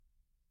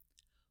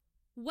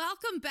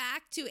Welcome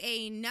back to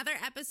another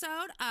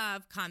episode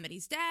of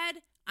Comedy's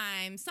Dead.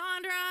 I'm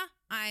Sandra.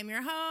 I'm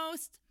your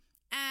host.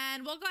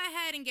 And we'll go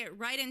ahead and get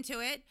right into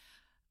it.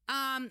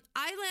 I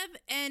live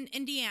in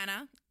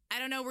Indiana. I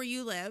don't know where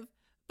you live,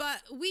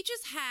 but we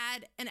just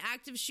had an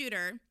active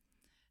shooter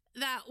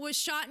that was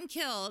shot and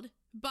killed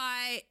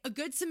by a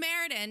good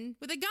Samaritan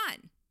with a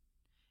gun.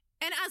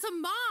 And as a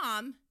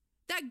mom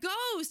that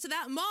goes to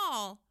that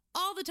mall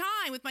all the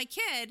time with my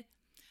kid,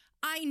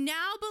 I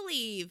now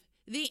believe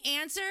the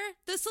answer,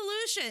 the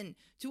solution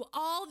to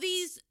all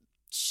these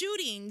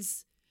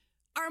shootings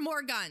are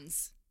more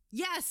guns.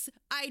 Yes,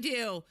 I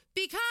do.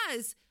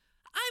 Because,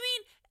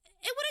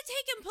 it would have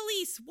taken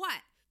police,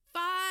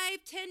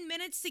 5-10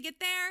 minutes to get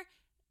there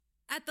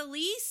at the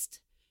least?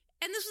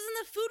 And this was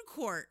in the food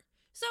court.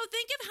 So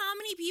think of how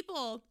many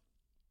people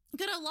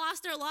could have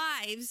lost their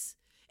lives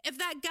if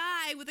that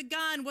guy with a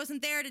gun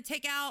wasn't there to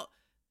take out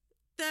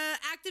the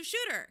active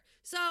shooter.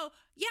 So,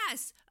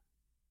 yes,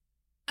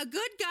 a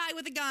good guy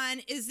with a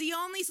gun is the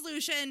only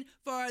solution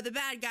for the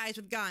bad guys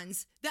with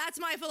guns. That's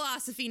my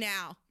philosophy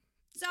now.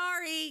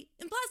 Sorry.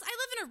 And plus, I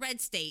live in a red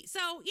state,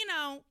 so,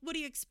 what do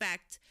you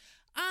expect?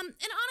 And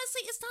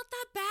honestly, it's not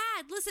that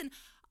bad. Listen,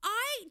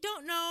 I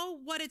don't know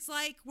what it's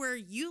like where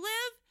you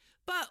live,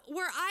 but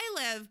where I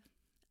live,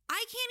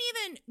 I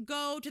can't even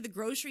go to the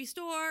grocery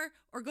store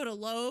or go to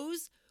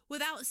Lowe's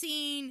without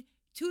seeing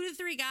 2 to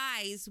 3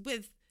 guys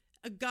with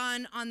a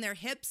gun on their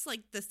hips,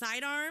 like the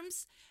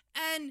sidearms.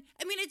 And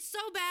it's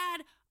so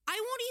bad,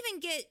 I won't even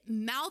get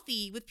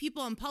mouthy with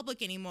people in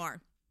public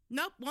anymore.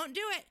 Nope, won't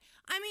do it.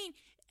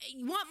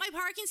 You want my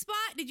parking spot?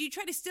 Did you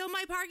try to steal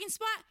my parking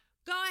spot?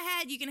 Go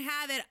ahead, you can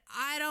have it.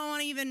 I don't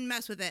want to even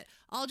mess with it.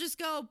 I'll just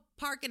go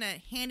park in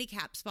a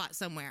handicap spot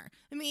somewhere.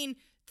 The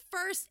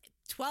first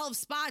 12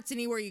 spots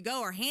anywhere you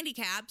go are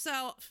handicapped, so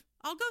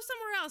I'll go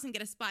somewhere else and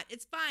get a spot.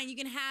 It's fine, you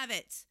can have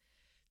it.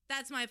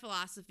 That's my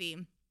philosophy.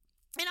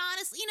 And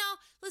honestly,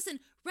 listen,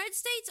 red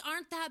states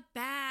aren't that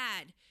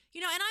bad.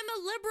 And I'm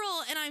a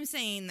liberal and I'm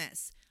saying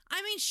this.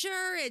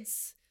 Sure,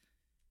 it's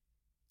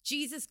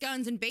Jesus,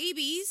 guns, and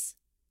babies.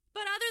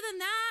 But other than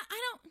that,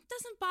 it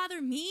doesn't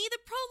bother me. The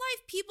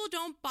pro-life people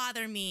don't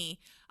bother me.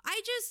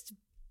 I just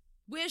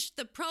wish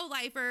the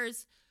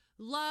pro-lifers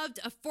loved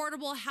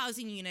affordable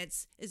housing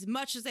units as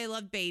much as they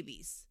love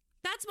babies.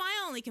 That's my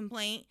only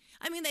complaint.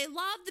 They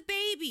love the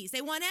babies.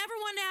 They want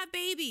everyone to have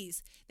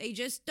babies. They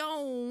just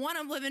don't want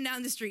them living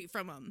down the street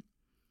from them.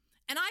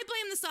 And I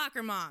blame the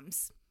soccer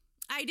moms.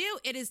 I do.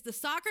 It is the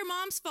soccer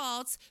moms'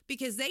 fault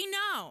because they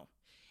know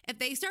if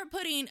they start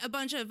putting a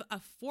bunch of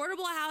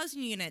affordable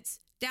housing units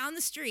down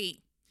the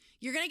street,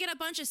 you're going to get a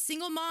bunch of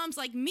single moms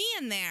like me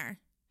in there,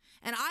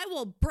 and I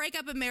will break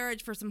up a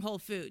marriage for some Whole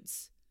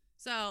Foods.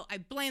 So I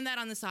blame that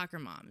on the soccer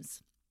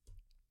moms.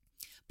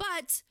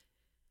 But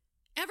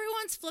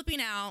everyone's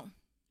flipping out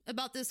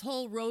about this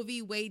whole Roe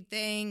v. Wade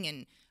thing,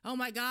 and oh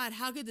my God,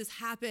 how could this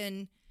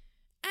happen?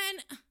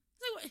 And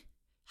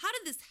how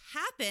did this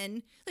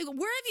happen? Where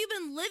have you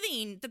been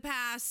living the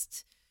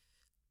past,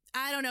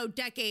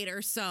 decade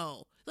or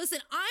so? Listen,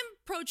 I'm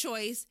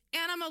pro-choice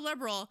and I'm a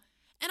liberal,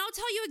 and I'll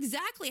tell you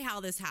exactly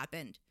how this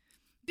happened.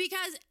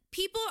 Because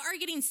people are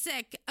getting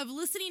sick of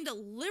listening to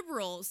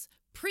liberals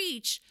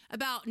preach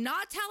about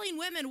not telling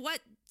women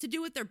what to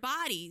do with their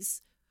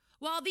bodies,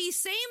 while these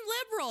same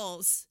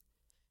liberals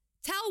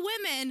tell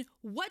women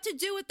what to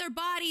do with their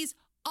bodies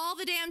all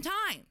the damn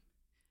time.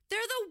 They're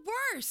the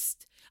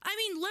worst.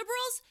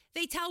 Liberals,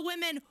 they tell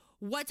women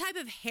what type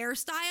of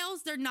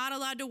hairstyles they're not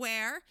allowed to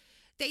wear.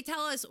 They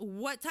tell us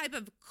what type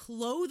of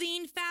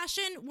clothing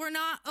fashion we're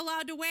not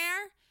allowed to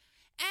wear.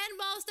 And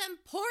most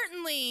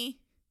importantly,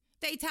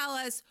 they tell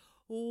us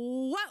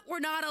what we're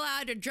not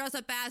allowed to dress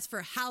up as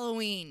for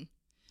Halloween.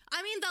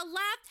 The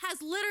left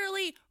has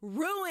literally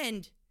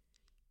ruined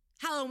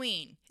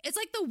Halloween. It's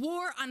like the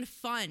war on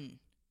fun.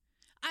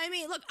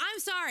 Look, I'm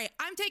sorry.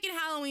 I'm taking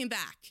Halloween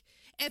back.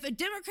 If a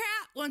Democrat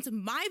wants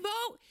my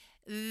vote,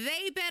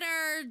 they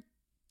better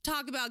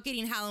talk about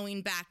getting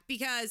Halloween back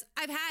because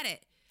I've had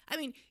it.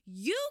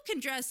 You can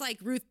dress like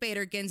Ruth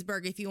Bader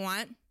Ginsburg if you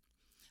want,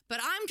 but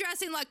I'm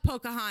dressing like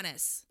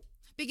Pocahontas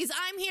because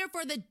I'm here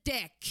for the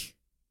dick.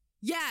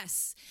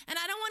 Yes. And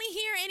I don't want to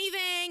hear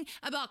anything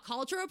about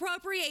cultural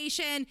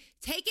appropriation.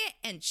 Take it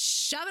and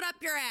shove it up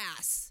your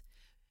ass.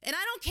 And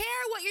I don't care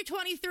what your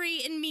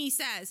 23andMe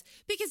says,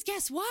 because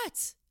guess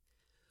what?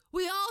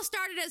 We all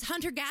started as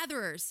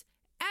hunter-gatherers.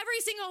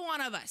 Every single one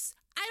of us.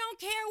 I don't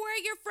care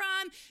where you're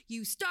from.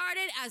 You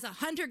started as a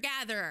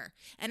hunter-gatherer.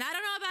 And I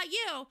don't know about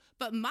you,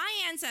 but my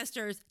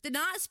ancestors did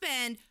not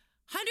spend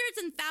hundreds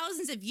and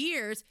thousands of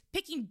years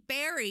picking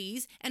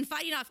berries and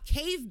fighting off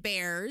cave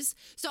bears.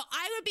 So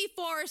I would be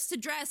forced to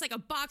dress like a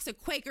box of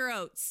Quaker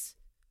Oats.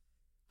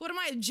 What am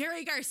I,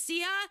 Jerry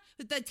Garcia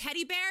with the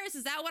teddy bears?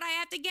 Is that what I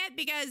have to get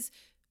because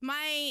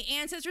my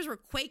ancestors were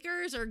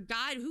Quakers or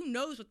God, who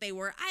knows what they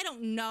were? I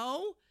don't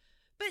know.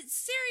 But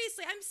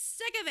seriously, I'm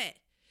sick of it.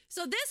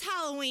 So this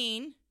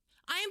Halloween,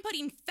 I am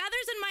putting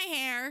feathers in my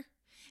hair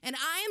and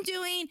I am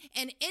doing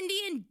an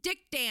Indian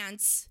dick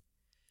dance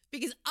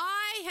because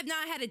I have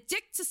not had a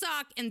dick to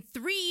suck in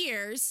 3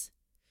 years.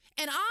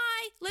 And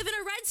I live in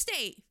a red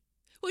state,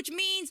 which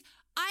means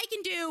I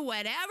can do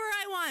whatever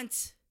I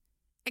want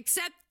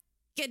except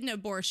get an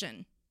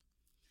abortion.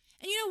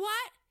 And you know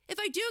what? If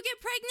I do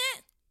get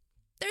pregnant,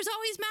 there's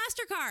always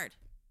MasterCard.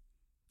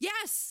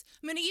 Yes,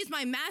 I'm going to use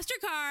my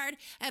MasterCard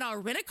and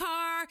I'll rent a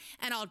car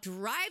and I'll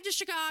drive to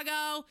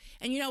Chicago.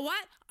 And you know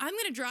what? I'm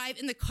going to drive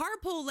in the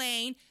carpool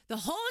lane the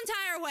whole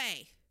entire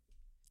way.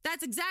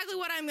 That's exactly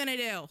what I'm going to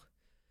do.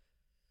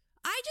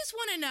 I just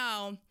want to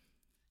know,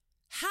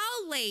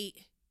 how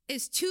late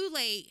is too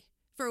late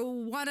for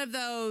one of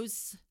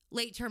those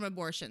late-term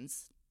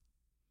abortions?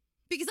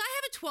 Because I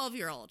have a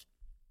 12-year-old.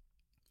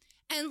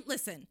 And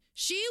listen,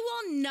 she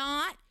will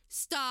not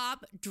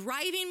stop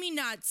driving me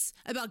nuts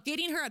about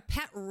getting her a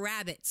pet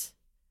rabbit.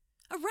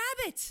 A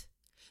rabbit.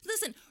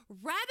 Listen,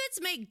 rabbits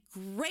make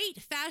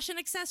great fashion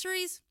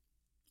accessories.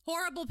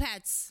 Horrible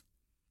pets.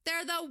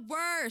 They're the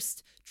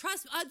worst.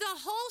 Trust me, the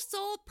whole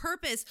sole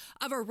purpose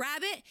of a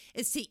rabbit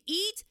is to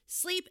eat,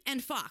 sleep,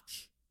 and fuck.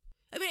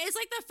 I mean, it's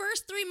like the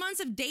first 3 months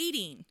of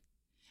dating.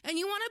 And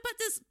you want to put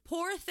this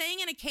poor thing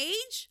in a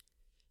cage?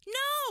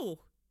 No.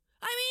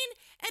 I mean,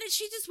 and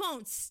she just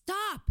won't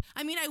stop.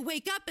 I mean, I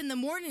wake up in the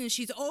morning and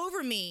she's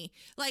over me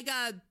like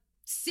a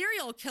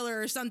serial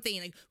killer or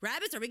something. Like,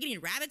 rabbits? Are we getting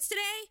rabbits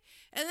today?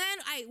 And then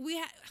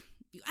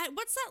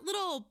what's that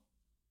little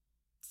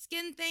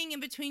skin thing in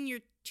between your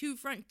two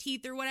front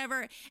teeth or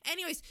whatever?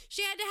 Anyways,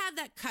 she had to have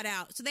that cut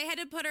out. So they had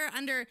to put her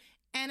under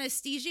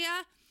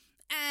anesthesia.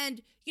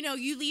 And, you know,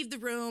 you leave the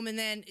room and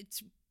then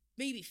it's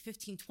maybe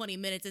 15, 20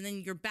 minutes and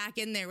then you're back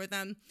in there with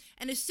them.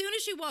 And as soon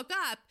as she woke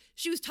up,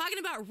 she was talking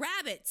about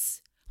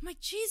rabbits. I'm like,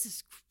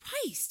 Jesus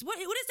Christ, what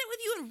is it with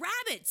you and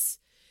rabbits?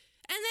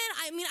 And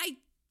then, I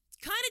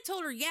kind of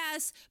told her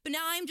yes, but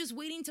now I'm just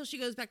waiting until she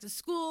goes back to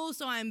school,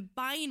 so I'm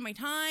buying my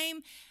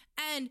time.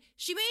 And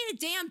she made a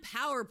damn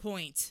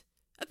PowerPoint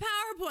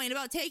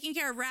about taking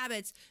care of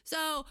rabbits.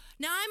 So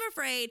now I'm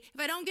afraid if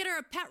I don't get her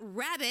a pet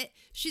rabbit,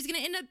 she's going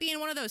to end up being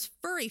one of those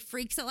furry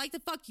freaks that like to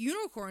fuck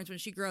unicorns when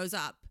she grows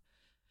up.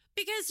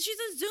 Because she's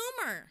a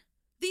Zoomer.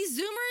 These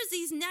Zoomers,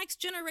 these next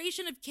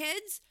generation of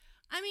kids,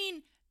 I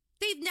mean,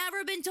 they've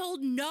never been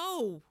told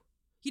no.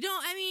 You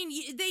don't.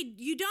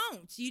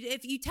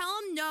 If you tell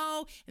them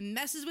no, it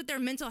messes with their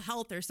mental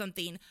health or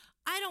something.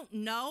 I don't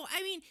know.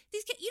 I mean,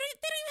 these kids, they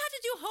don't even have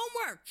to do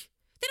homework.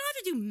 They don't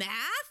have to do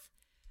math.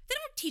 They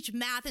don't teach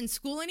math in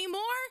school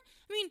anymore.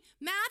 I mean,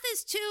 math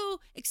is too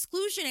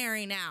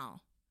exclusionary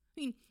now. I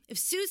mean, if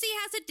Susie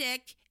has a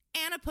dick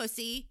and a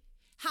pussy,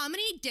 how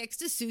many dicks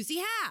does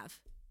Susie have?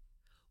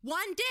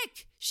 One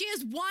dick. She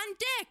has one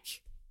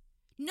dick.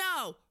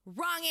 No,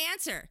 wrong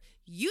answer.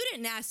 You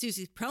didn't ask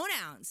Susie's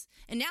pronouns.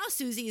 And now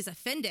Susie is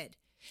offended.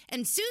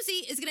 And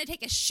Susie is going to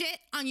take a shit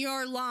on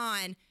your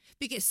lawn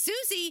because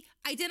Susie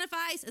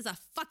identifies as a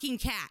fucking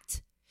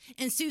cat.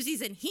 And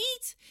Susie's in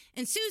heat.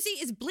 And Susie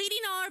is bleeding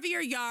all over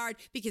your yard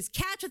because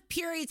cats with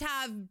dicks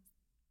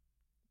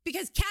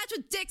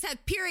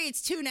have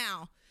periods too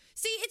now.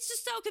 See, it's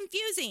just so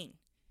confusing.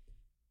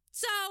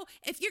 So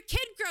if your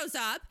kid grows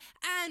up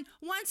and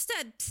wants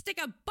to stick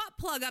a butt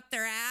plug up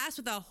their ass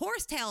with a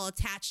horsetail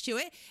attached to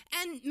it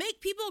and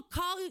make people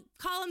call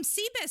them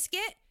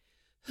Seabiscuit,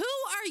 who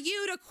are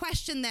you to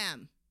question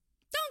them?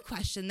 Don't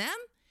question them.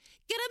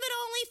 Get them an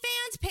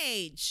OnlyFans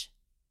page.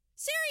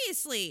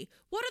 Seriously,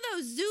 what are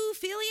those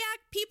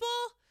zoophiliac people?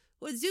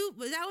 Was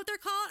that what they're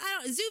called?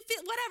 I don't know.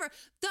 Whatever.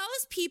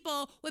 Those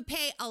people would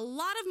pay a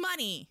lot of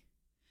money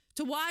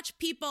to watch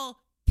people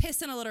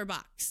piss in a litter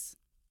box.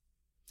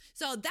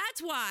 So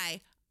that's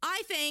why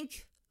I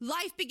think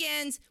life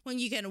begins when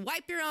you can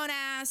wipe your own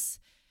ass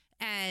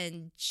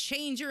and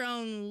change your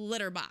own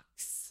litter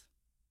box.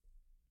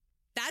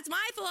 That's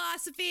my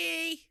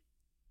philosophy.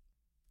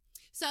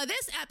 So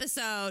this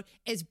episode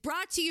is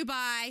brought to you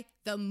by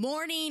the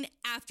Morning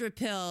After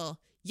Pill.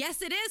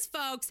 Yes, it is,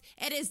 folks.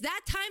 It is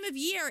that time of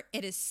year.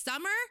 It is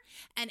summer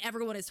and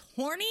everyone is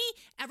horny.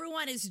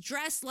 Everyone is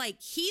dressed like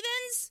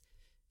heathens.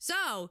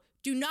 So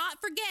do not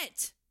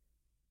forget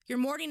your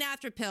Morning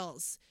After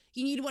Pills.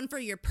 You need one for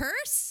your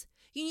purse,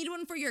 you need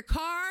one for your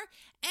car,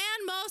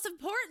 and most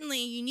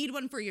importantly, you need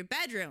one for your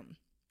bedroom.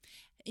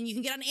 And you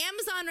can get on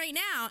Amazon right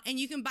now, and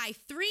you can buy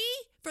 3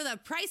 for the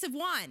price of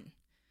 1.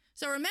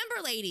 So remember,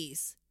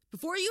 ladies,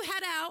 before you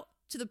head out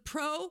to the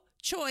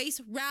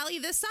pro-choice rally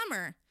this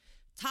summer,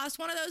 toss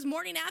one of those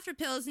Morning After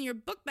Pills in your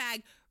book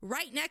bag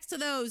right next to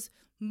those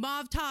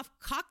Molotov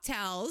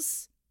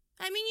cocktails.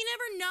 I mean, you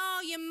never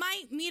know, you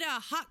might meet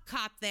a hot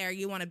cop there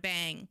you want to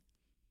bang.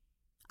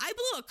 I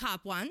blew a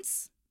cop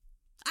once.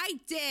 I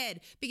did,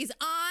 because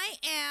I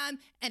am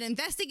an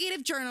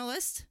investigative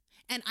journalist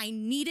and I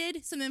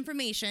needed some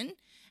information.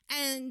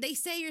 And they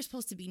say you're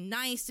supposed to be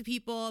nice to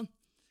people.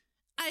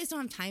 I just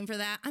don't have time for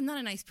that. I'm not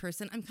a nice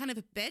person. I'm kind of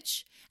a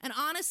bitch. And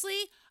honestly,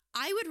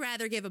 I would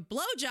rather give a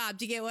blowjob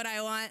to get what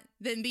I want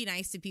than be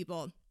nice to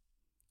people.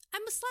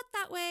 I'm a slut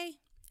that way.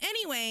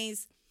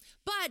 Anyways,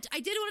 but I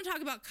did want to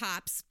talk about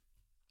cops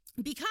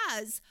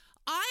because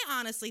I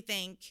honestly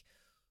think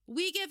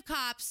we give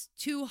cops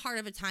too hard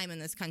of a time in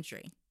this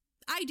country.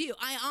 I do.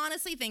 I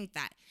honestly think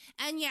that.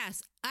 And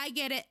yes, I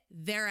get it.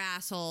 They're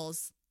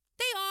assholes.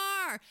 They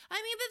are.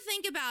 I mean, but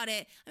think about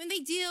it. I mean, they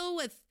deal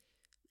with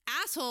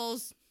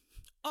assholes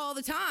all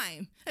the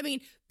time. I mean,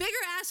 bigger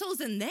assholes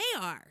than they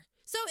are.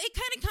 So it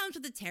kind of comes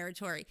with the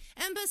territory.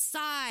 And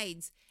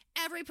besides,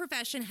 every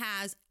profession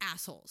has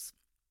assholes.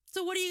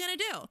 So what are you going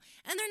to do?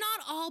 And they're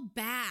not all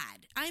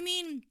bad. I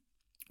mean,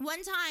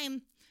 one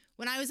time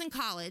when I was in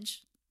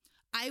college,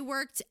 I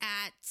worked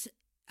at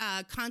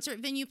a concert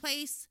venue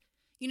place.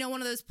 You know,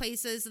 one of those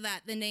places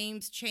that the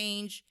names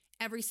change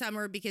every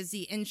summer because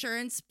the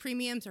insurance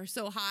premiums are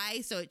so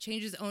high, so it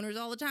changes owners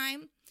all the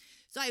time.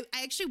 So I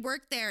actually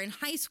worked there in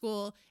high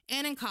school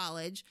and in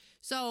college.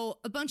 So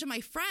a bunch of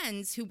my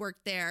friends who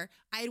worked there,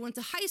 I went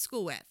to high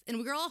school with, and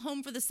we were all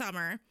home for the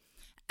summer.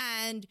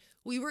 And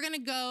we were going to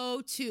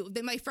go to,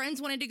 my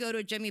friends wanted to go to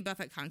a Jimmy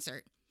Buffett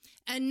concert.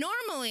 And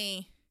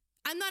normally,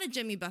 I'm not a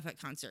Jimmy Buffett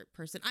concert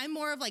person. I'm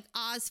more of like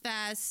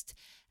Ozfest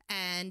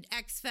and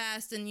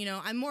X-Fest, and, you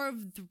know, I'm more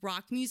of the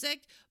rock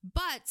music.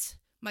 But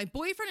my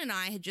boyfriend and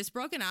I had just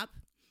broken up,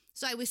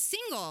 so I was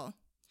single,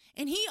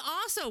 and he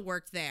also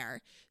worked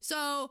there.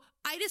 So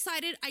I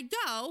decided I'd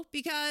go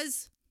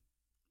because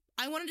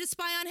I wanted to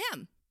spy on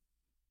him.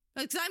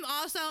 Because I'm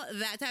also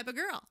that type of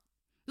girl.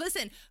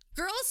 Listen,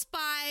 girls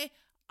spy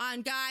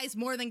on guys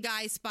more than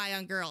guys spy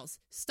on girls.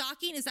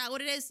 Stalking, is that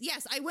what it is?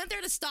 Yes, I went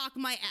there to stalk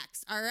my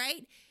ex, all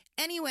right?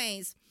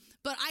 Anyways,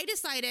 but I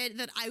decided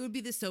that I would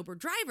be the sober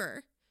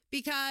driver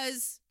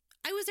because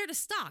I was there to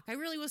stalk. I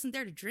really wasn't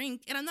there to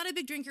drink, and I'm not a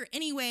big drinker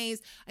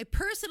anyways. I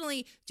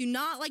personally do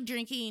not like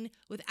drinking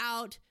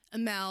without a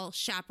male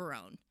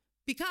chaperone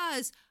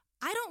because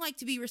I don't like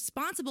to be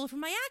responsible for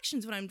my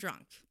actions when I'm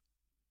drunk.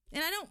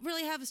 And I don't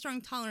really have a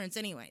strong tolerance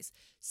anyways.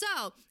 So,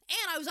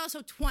 and I was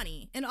also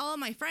 20, and all of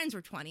my friends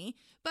were 20,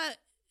 but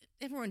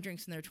everyone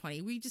drinks when they're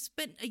 20. We just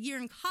spent a year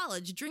in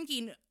college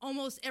drinking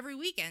almost every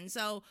weekend,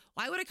 so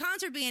why would a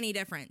concert be any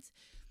different?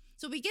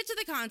 So we get to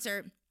the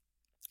concert,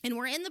 and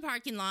we're in the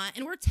parking lot,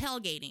 and we're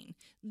tailgating.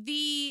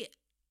 The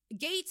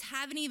gates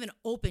haven't even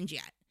opened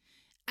yet,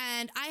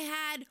 and I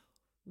had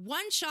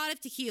one shot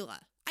of tequila.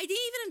 I didn't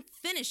even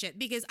finish it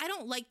because I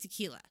don't like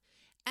tequila.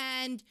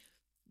 And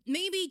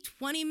maybe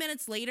 20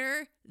 minutes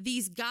later,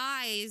 these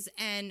guys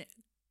and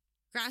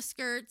grass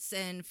skirts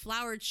and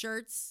flowered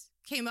shirts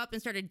came up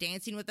and started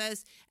dancing with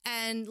us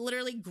and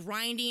literally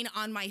grinding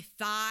on my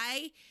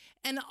thigh.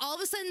 And all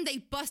of a sudden, they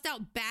bust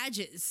out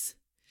badges.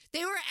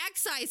 They were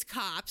excise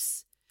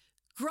cops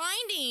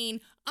grinding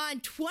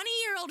on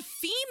 20-year-old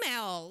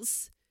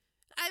females.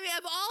 I mean,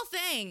 of all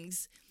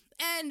things.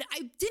 And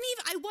I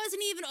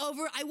wasn't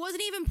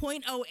even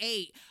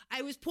 0.08.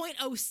 I was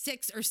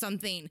 0.06 or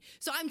something.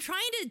 So I'm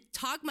trying to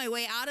talk my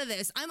way out of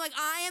this. I'm like,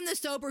 I am the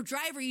sober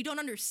driver. You don't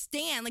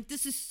understand. Like,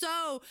 this is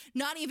so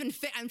not even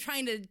fit. I'm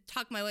trying to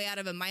talk my way out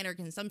of a minor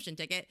consumption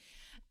ticket.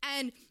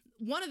 And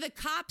one of the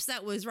cops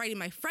that was writing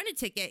my friend a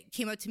ticket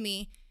came up to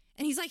me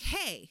and he's like,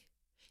 hey,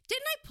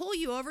 didn't I pull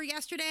you over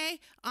yesterday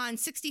on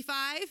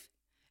 65?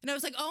 And I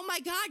was like, oh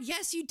my God,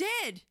 yes, you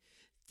did.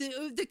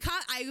 The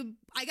cop,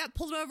 I got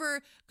pulled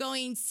over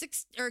going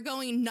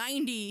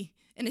 90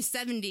 in a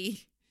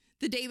 70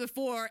 the day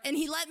before, and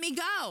he let me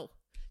go.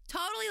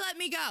 Totally let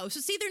me go. So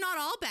see, they're not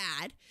all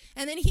bad.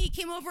 And then he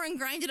came over and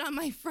grinded on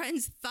my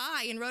friend's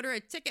thigh and wrote her a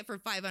ticket for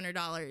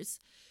 $500.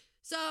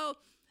 So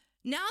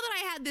now that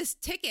I had this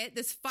ticket,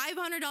 this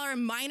 $500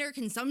 minor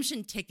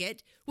consumption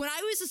ticket, when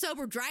I was a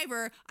sober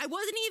driver, I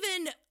wasn't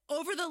even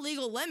over the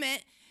legal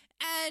limit.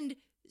 And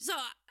so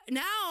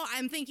now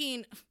I'm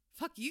thinking,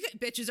 fuck, you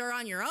bitches are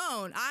on your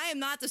own. I am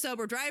not the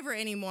sober driver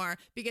anymore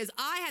because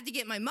I had to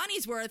get my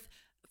money's worth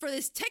for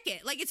this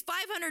ticket. Like, it's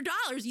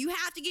 $500. You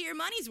have to get your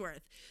money's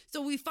worth.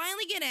 So we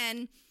finally get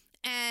in,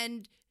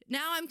 and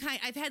now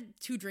I've had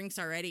 2 drinks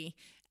already,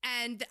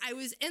 and I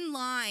was in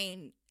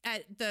line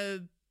at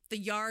the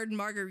yard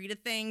margarita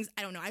things.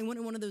 I don't know. I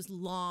wanted one of those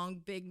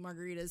long, big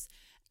margaritas,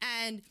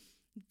 and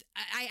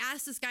I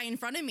asked this guy in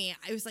front of me.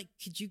 I was like,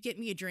 could you get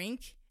me a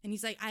drink? And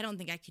he's like, I don't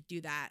think I could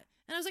do that.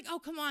 And I was like, oh,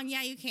 come on.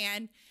 Yeah, you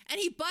can. And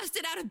he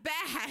busted out a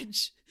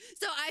badge.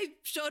 So I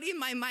showed him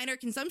my minor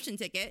consumption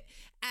ticket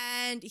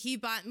and he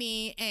bought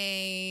me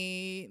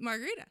a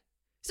margarita.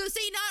 So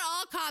see, not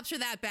all cops are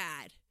that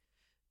bad.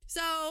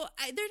 So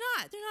they're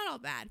not all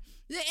bad.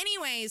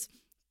 Anyways,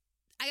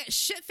 I got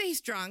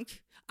shit-faced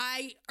drunk.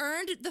 I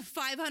earned the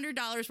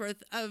 $500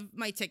 worth of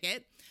my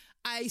ticket.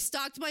 I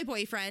stalked my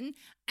boyfriend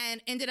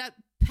and ended up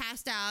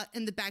passed out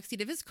in the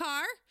backseat of his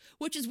car,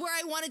 which is where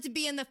I wanted to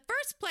be in the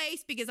first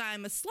place because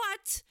I'm a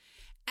slut.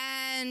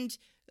 And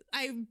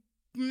I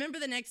remember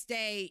the next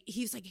day,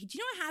 he was like, hey, do you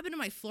know what happened to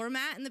my floor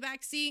mat in the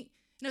backseat?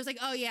 And I was like,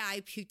 oh yeah,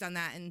 I puked on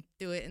that and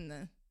threw it in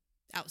the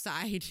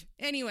outside.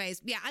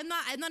 Anyways, yeah, I'm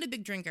not a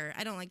big drinker.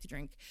 I don't like to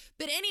drink.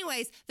 But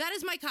anyways, that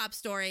is my cop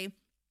story.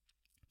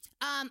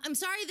 I'm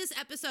sorry this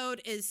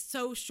episode is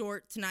so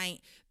short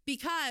tonight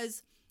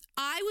because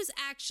I was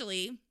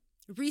actually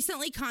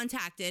recently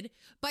contacted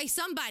by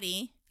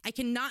somebody, I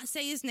cannot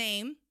say his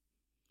name,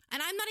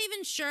 and I'm not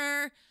even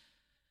sure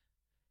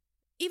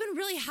even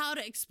really how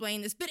to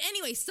explain this. But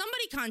anyway,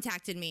 somebody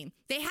contacted me.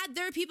 They had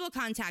their people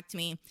contact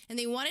me, and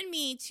they wanted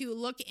me to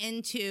look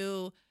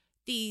into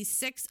the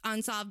 6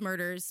 unsolved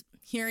murders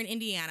here in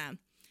Indiana.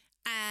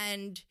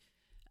 And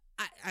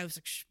I was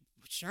like,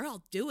 sure,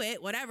 I'll do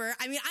it, whatever.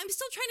 I mean, I'm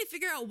still trying to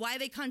figure out why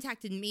they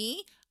contacted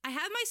me. I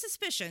have my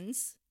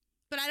suspicions,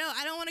 but I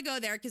don't want to go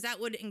there because that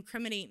would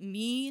incriminate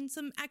me in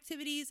some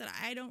activities that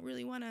I don't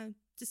really want to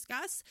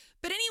discuss.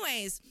 But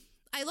anyways,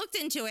 I looked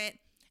into it,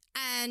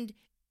 and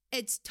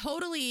it's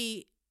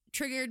totally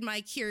triggered my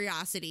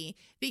curiosity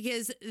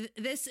because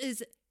this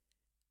is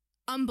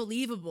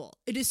unbelievable.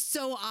 It is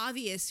so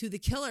obvious who the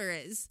killer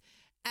is,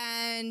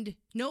 and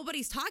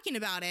nobody's talking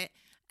about it.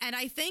 And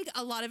I think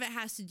a lot of it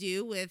has to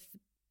do with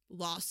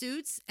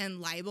lawsuits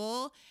and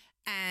libel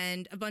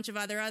and a bunch of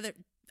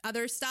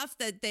other stuff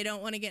that they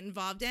don't want to get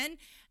involved in.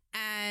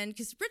 And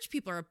because rich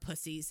people are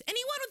pussies.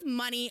 Anyone with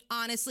money,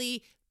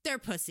 honestly, they're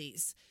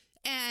pussies.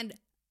 And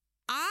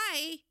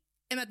I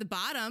am at the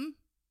bottom.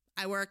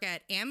 I work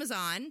at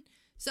Amazon,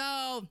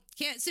 so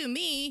can't sue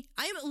me.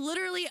 I am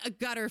literally a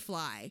gutter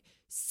fly.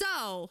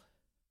 So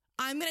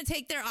I'm going to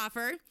take their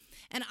offer,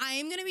 and I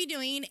am going to be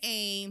doing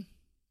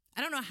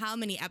I don't know how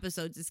many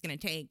episodes it's going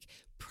to take.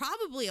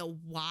 Probably a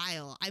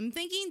while. I'm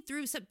thinking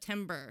through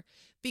September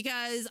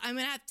because I'm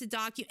going to have to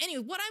document.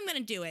 Anyway, what I'm going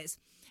to do is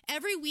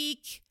every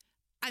week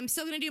I'm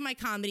still going to do my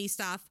comedy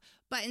stuff,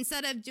 but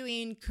instead of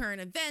doing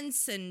current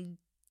events and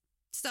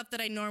stuff that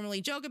I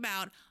normally joke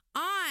about,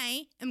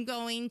 I am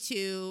going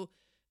to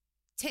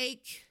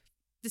take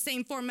the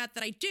same format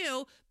that I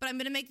do, but I'm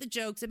going to make the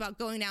jokes about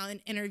going out and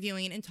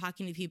interviewing and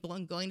talking to people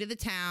and going to the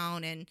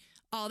town and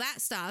all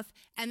that stuff.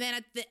 And then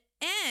at the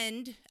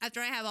end,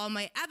 after I have all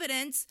my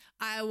evidence,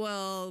 I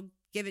will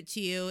give it to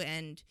you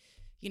and,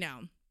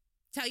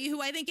 tell you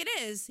who I think it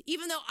is,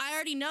 even though I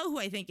already know who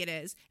I think it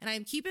is. And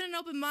I'm keeping an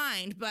open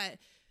mind, but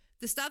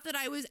the stuff that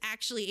I was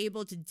actually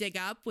able to dig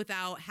up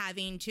without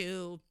having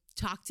to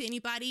talk to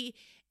anybody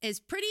is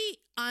pretty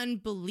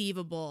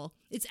unbelievable.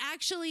 It's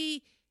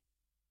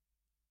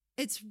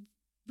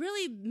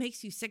really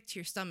makes you sick to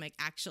your stomach,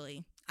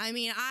 actually. I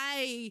mean,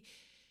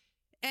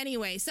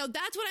 anyway, so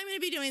that's what I'm going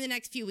to be doing the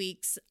next few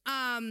weeks.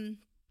 My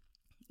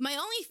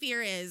only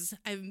fear is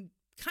I'm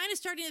kind of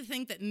starting to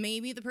think that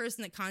maybe the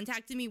person that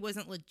contacted me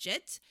wasn't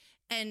legit,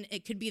 and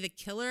it could be the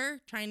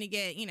killer trying to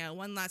get,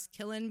 one last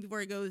kill in before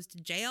he goes to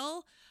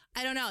jail.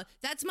 I don't know.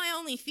 That's my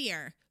only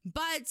fear.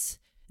 But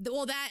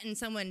that and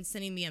someone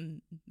sending me a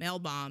mail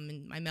bomb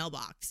in my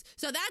mailbox.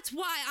 So that's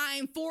why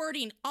I'm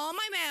forwarding all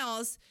my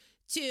mails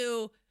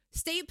to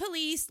State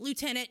Police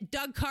Lieutenant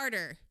Doug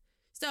Carter.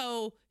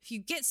 So if you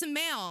get some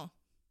mail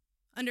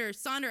under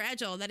Sondra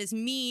Edgell, that is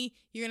me.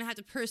 You're going to have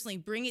to personally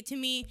bring it to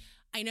me.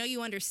 I know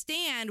you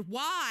understand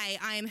why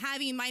I am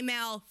having my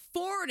mail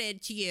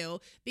forwarded to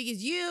you,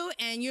 because you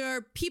and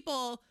your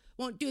people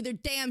won't do their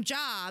damn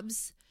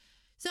jobs.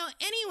 So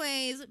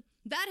anyways,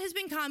 that has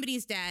been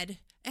Comedy's Dead.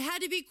 It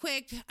had to be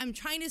quick. I'm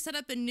trying to set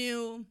up a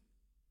new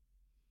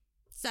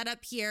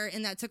setup here,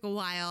 and that took a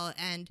while,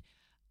 and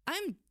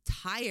I'm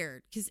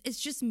tired because it's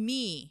just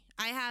me.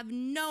 I have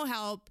no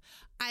help.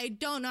 I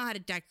don't know how to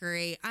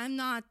decorate. I'm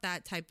not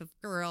that type of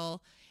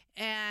girl.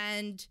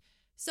 And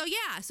so,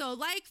 yeah. So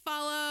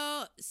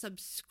follow,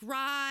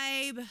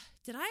 subscribe.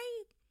 Did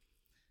I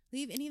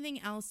leave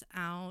anything else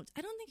out?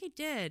 I don't think I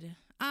did.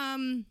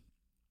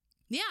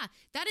 Yeah,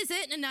 that is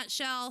it in a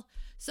nutshell.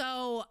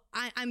 So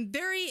I'm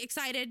very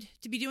excited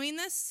to be doing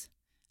this.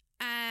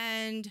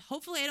 And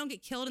hopefully I don't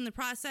get killed in the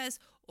process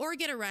or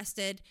get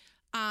arrested.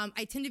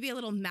 I tend to be a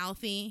little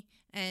mouthy,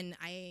 and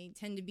I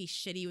tend to be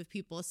shitty with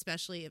people,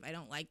 especially if I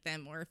don't like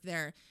them or if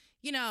they're,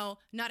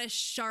 not as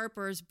sharp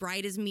or as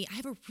bright as me. I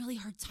have a really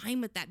hard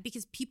time with that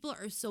because people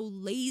are so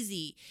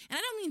lazy. And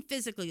I don't mean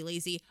physically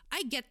lazy.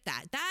 I get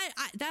that.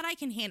 That I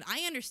can handle.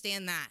 I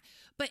understand that.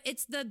 But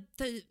it's the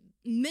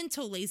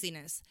mental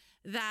laziness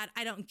that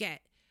I don't get.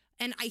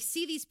 And I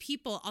see these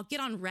people, I'll get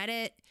on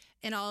Reddit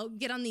and I'll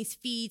get on these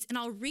feeds and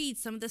I'll read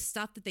some of the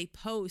stuff that they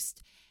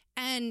post.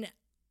 And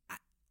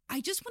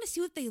I just want to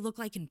see what they look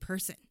like in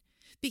person,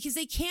 because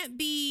they can't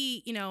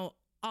be,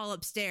 all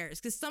upstairs,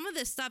 because some of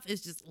this stuff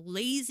is just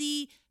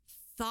lazy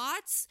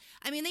thoughts.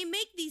 I mean, they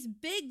make these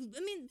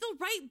they'll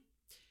write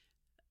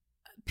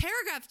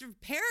paragraph after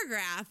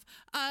paragraph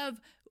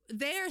of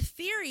their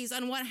theories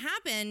on what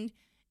happened.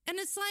 And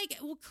it's like,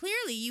 well,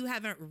 clearly you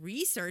haven't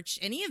researched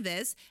any of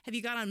this. Have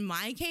you got on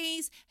My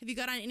Case? Have you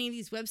got on any of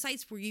these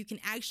websites where you can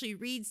actually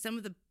read some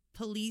of the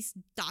police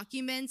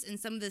documents and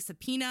some of the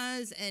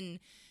subpoenas? And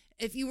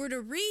if you were to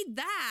read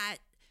that,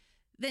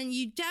 then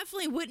you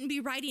definitely wouldn't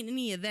be writing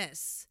any of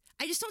this.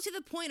 I just don't see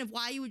the point of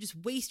why you would just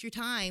waste your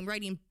time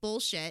writing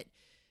bullshit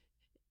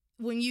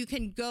when you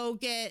can go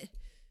get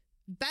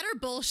better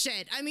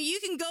bullshit. I mean, you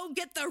can go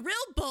get the real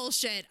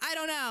bullshit. I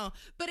don't know.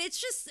 But it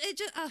just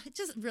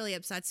really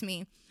upsets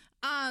me.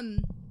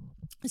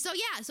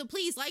 So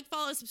please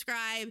follow,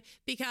 subscribe,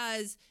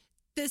 because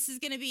this is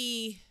going to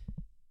be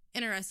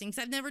interesting,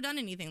 because I've never done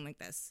anything like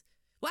this.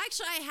 Well,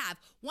 actually, I have.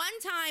 One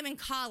time in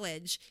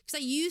college, because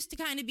I used to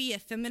kind of be a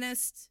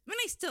feminist. I mean,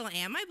 I still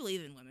am. I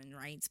believe in women's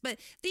rights. But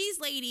these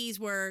ladies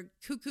were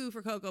cuckoo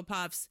for Cocoa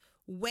Puffs,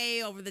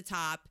 way over the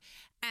top.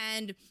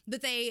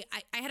 But I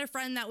had a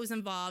friend that was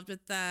involved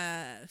with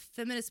the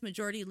Feminist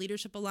Majority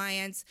Leadership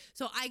Alliance.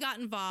 So I got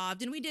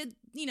involved, and we did,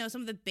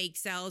 some of the bake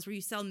sales where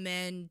you sell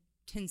men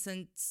 10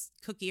 cents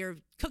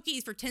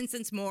cookies for 10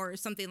 cents more or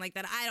something like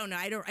that. I don't know.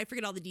 I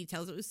forget all the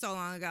details. It was so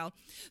long ago.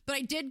 But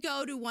I did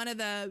go to one of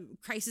the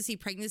crisis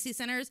pregnancy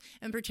centers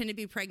and pretend to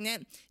be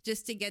pregnant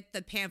just to get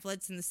the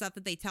pamphlets and the stuff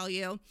that they tell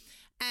you.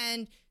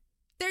 And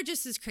they're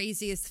just as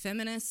crazy as the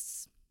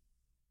feminists.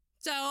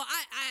 So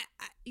I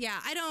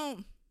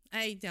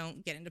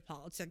don't get into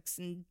politics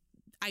and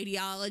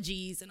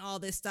ideologies and all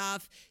this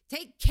stuff.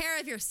 Take care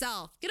of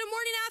yourself. Get a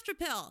morning after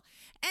pill.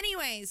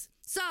 Anyways,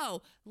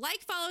 so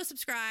follow,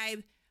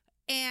 subscribe,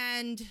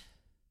 and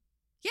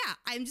yeah,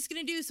 I'm just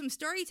going to do some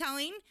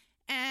storytelling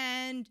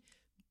and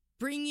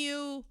bring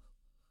you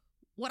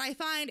what I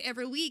find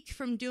every week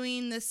from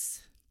doing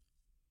this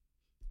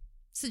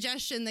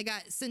suggestion that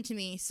got sent to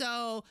me.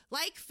 So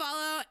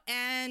follow,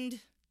 and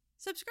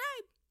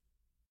subscribe.